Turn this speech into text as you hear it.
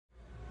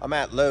I'm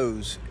at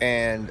Lowe's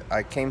and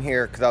I came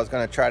here because I was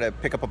going to try to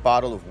pick up a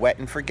bottle of Wet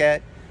and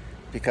Forget,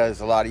 because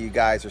a lot of you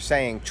guys are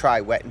saying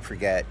try Wet and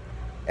Forget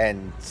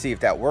and see if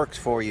that works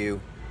for you.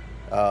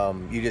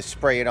 You just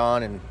spray it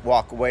on and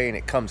walk away and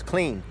it comes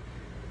clean.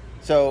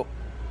 So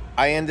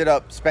I ended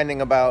up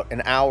spending about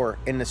an hour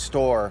in the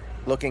store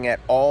looking at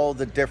all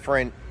the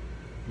different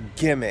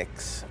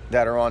gimmicks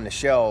that are on the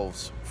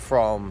shelves,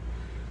 from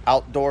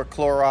outdoor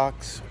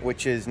Clorox,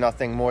 which is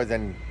nothing more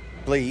than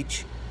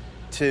bleach,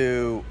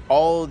 to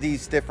all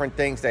these different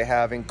things they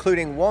have,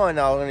 including one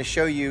I'm going to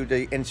show you.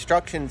 The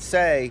instructions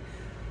say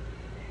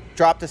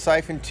drop the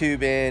siphon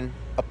tube in,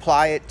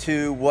 apply it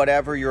to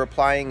whatever you're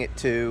applying it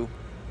to,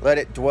 let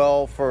it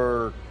dwell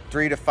for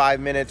 3 to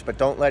 5 minutes, but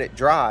don't let it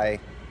dry,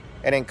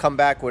 and then come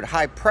back with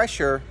high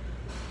pressure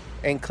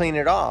and clean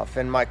it off.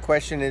 And my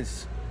question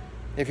is,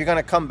 if you're going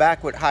to come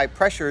back with high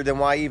pressure, then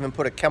why even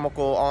put a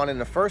chemical on in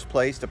the first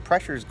place? The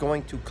pressure is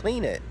going to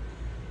clean it.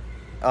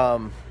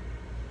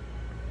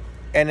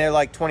 And they're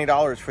like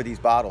 $20 for these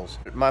bottles.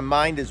 My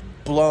mind is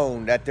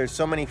blown that there's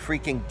so many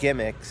freaking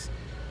gimmicks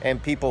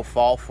and people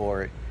fall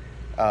for it,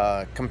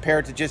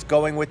 compared to just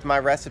going with my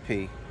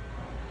recipe.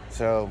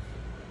 So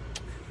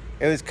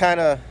it was kind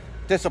of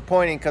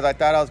disappointing, because I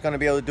thought I was going to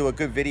be able to do a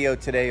good video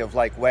today of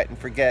like Wet and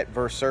Forget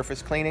versus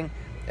surface cleaning,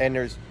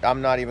 and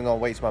I'm not even going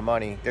to waste my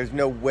money. There's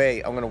no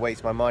way I'm going to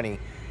waste my money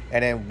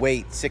and then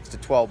wait 6 to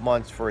 12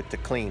 months for it to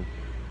clean,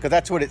 because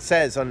that's what it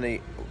says on the...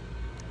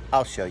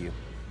 I'll show you.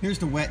 Here's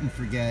the Wet and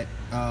Forget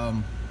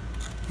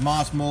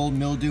moss, mold,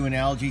 mildew, and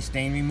algae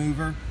stain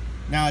remover.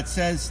 Now it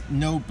says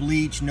no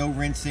bleach, no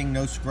rinsing,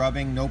 no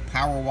scrubbing, no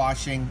power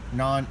washing,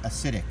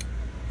 non-acidic.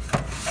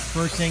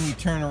 First thing you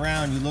turn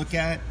around, you look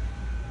at,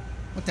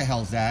 what the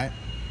hell's that?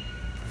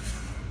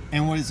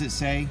 And what does it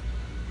say?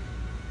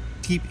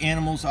 Keep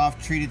animals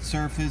off treated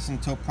surface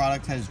until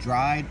product has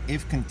dried.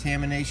 If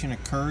contamination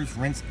occurs,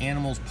 rinse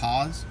animals'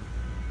 paws.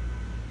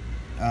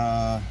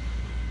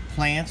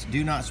 Plants,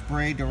 do not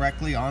spray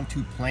directly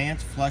onto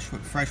plants. Flush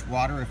with fresh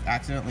water if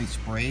accidentally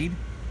sprayed.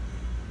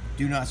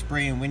 Do not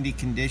spray in windy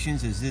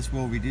conditions, as this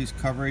will reduce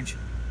coverage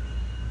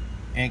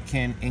and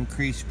can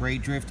increase spray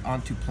drift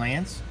onto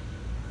plants.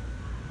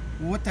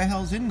 What the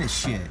hell's in this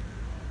shit?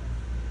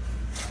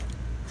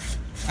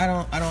 I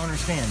don't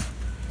understand.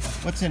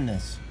 What's in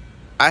this?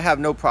 I have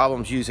no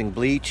problems using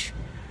bleach,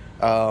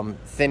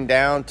 thinned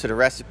down to the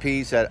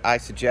recipes that I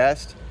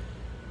suggest.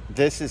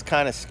 This is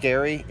kind of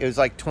scary. It was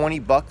like 20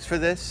 bucks for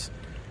this,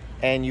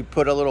 and you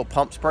put a little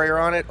pump sprayer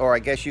on it, or I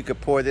guess you could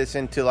pour this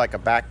into like a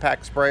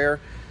backpack sprayer.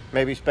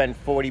 Maybe spend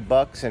 40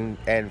 bucks and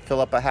fill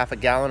up a half a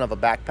gallon of a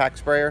backpack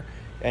sprayer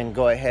and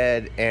go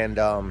ahead and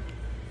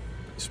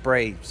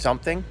spray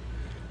something.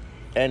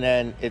 And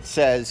then it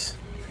says,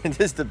 this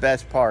is the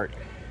best part,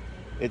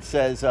 it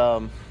says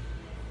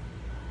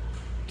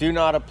do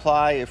not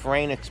apply if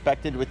rain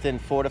expected within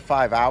 4 to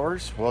 5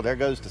 hours. Well, there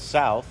goes the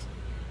south.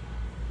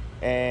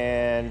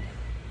 And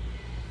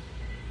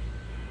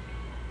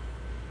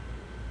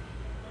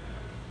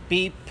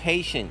be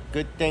patient.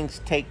 Good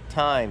things take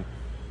time.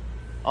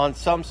 On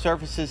some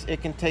surfaces,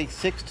 it can take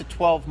 6 to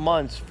 12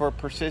 months for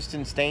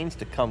persistent stains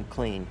to come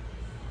clean.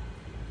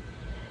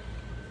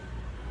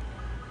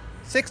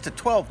 6 to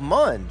 12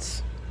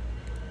 months?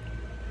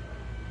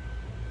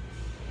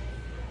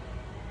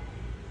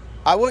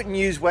 I wouldn't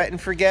use Wet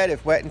and Forget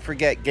if Wet and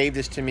Forget gave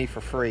this to me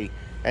for free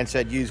and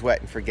said use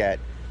Wet and Forget.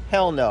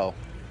 Hell no.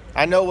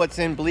 I know what's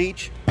in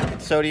bleach.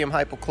 It's sodium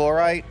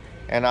hypochlorite,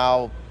 and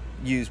I'll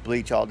use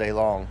bleach all day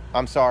long.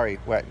 I'm sorry,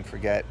 Wet and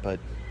Forget, but...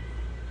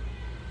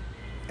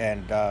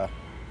 And,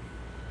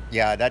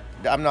 yeah, that...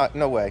 I'm not...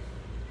 No way.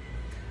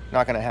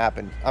 Not gonna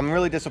happen. I'm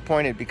really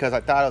disappointed, because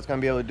I thought I was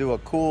gonna be able to do a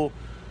cool,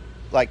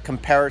 like,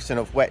 comparison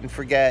of Wet and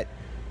Forget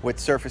with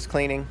surface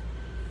cleaning,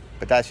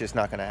 but that's just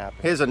not gonna happen.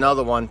 Here's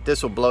another one.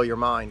 This will blow your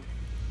mind.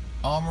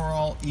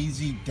 Armor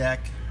Easy Deck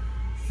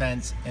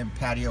Fence and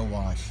Patio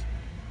Wash.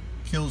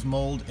 Kills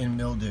mold and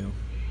mildew.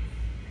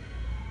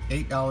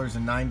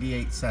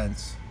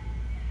 $8.98.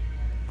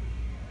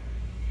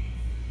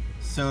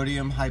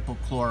 Sodium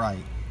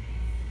hypochlorite,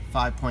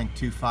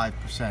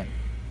 5.25%.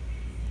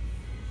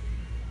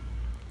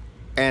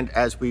 And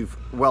as we've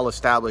well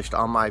established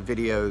on my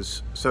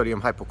videos,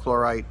 sodium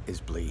hypochlorite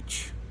is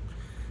bleach.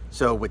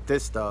 So with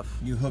this stuff,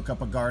 you hook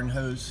up a garden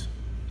hose,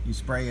 you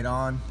spray it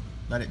on,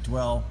 let it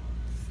dwell,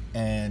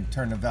 and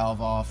turn the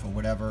valve off or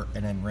whatever,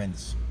 and then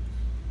rinse.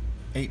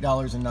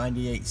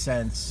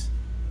 $8.98.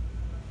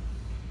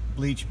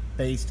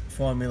 Bleach-based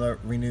formula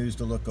renews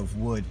the look of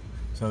wood.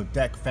 So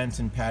deck, fence,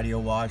 and patio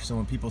wash. So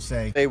when people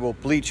say, "Hey, will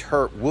bleach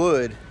hurt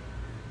wood?"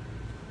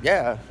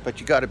 Yeah,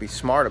 but you got to be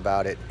smart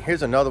about it.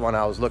 Here's another one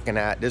I was looking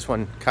at. This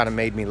one kind of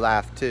made me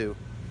laugh too.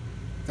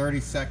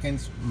 30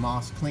 seconds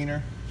moss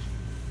cleaner.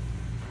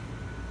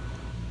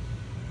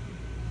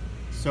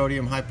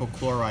 Sodium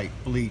hypochlorite,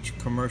 bleach,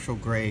 commercial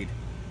grade,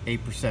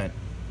 8%.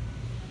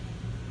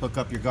 Hook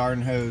up your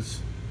garden hose,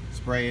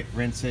 spray it,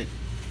 rinse it.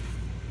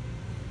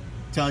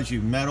 Tells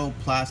you metal,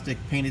 plastic,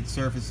 painted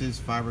surfaces,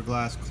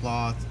 fiberglass,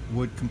 cloth,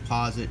 wood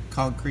composite,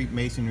 concrete,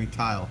 masonry,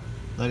 tile.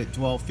 Let it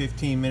dwell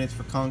 15 minutes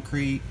for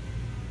concrete,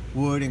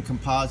 Wood and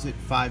composite,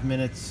 5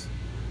 minutes.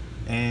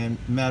 And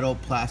metal,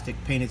 plastic,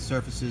 painted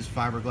surfaces,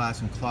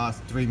 fiberglass, and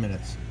cloth, 3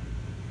 minutes.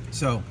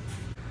 So,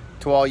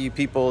 to all you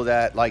people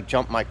that like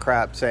jump my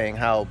crap saying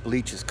how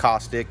bleach is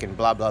caustic and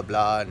blah blah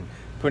blah and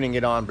putting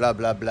it on blah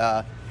blah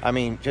blah, I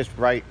mean, just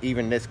write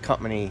even this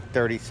company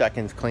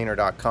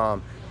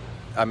 30secondscleaner.com.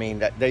 I mean,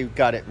 that they've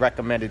got it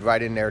recommended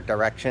right in their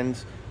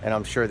directions, and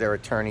I'm sure their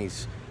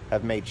attorneys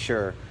have made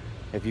sure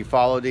if you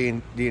follow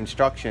the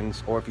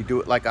instructions, or if you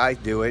do it like I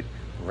do it,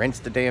 rinse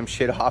the damn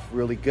shit off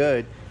really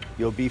good,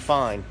 you'll be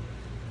fine.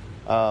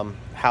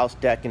 House,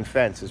 deck, and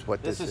fence is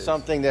what this is.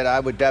 Something that I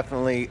would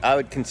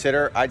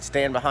consider. I'd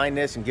stand behind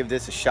this and give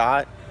this a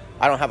shot.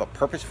 I don't have a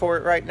purpose for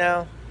it right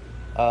now.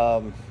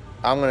 I'm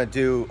gonna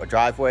do a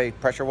driveway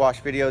pressure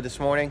wash video this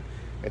morning.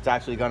 It's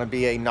actually gonna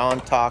be a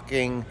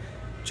non-talking,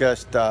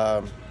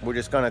 we're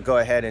just gonna go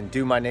ahead and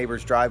do my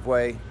neighbor's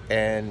driveway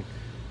and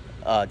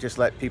just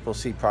let people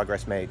see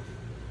progress made.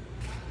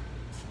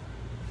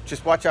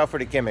 Just watch out for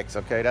the gimmicks,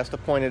 okay? That's the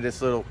point of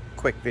this little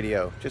quick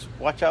video. Just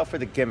watch out for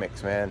the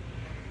gimmicks, man.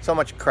 So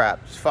much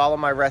crap. Just follow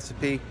my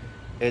recipe.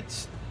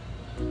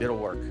 It'll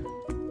work.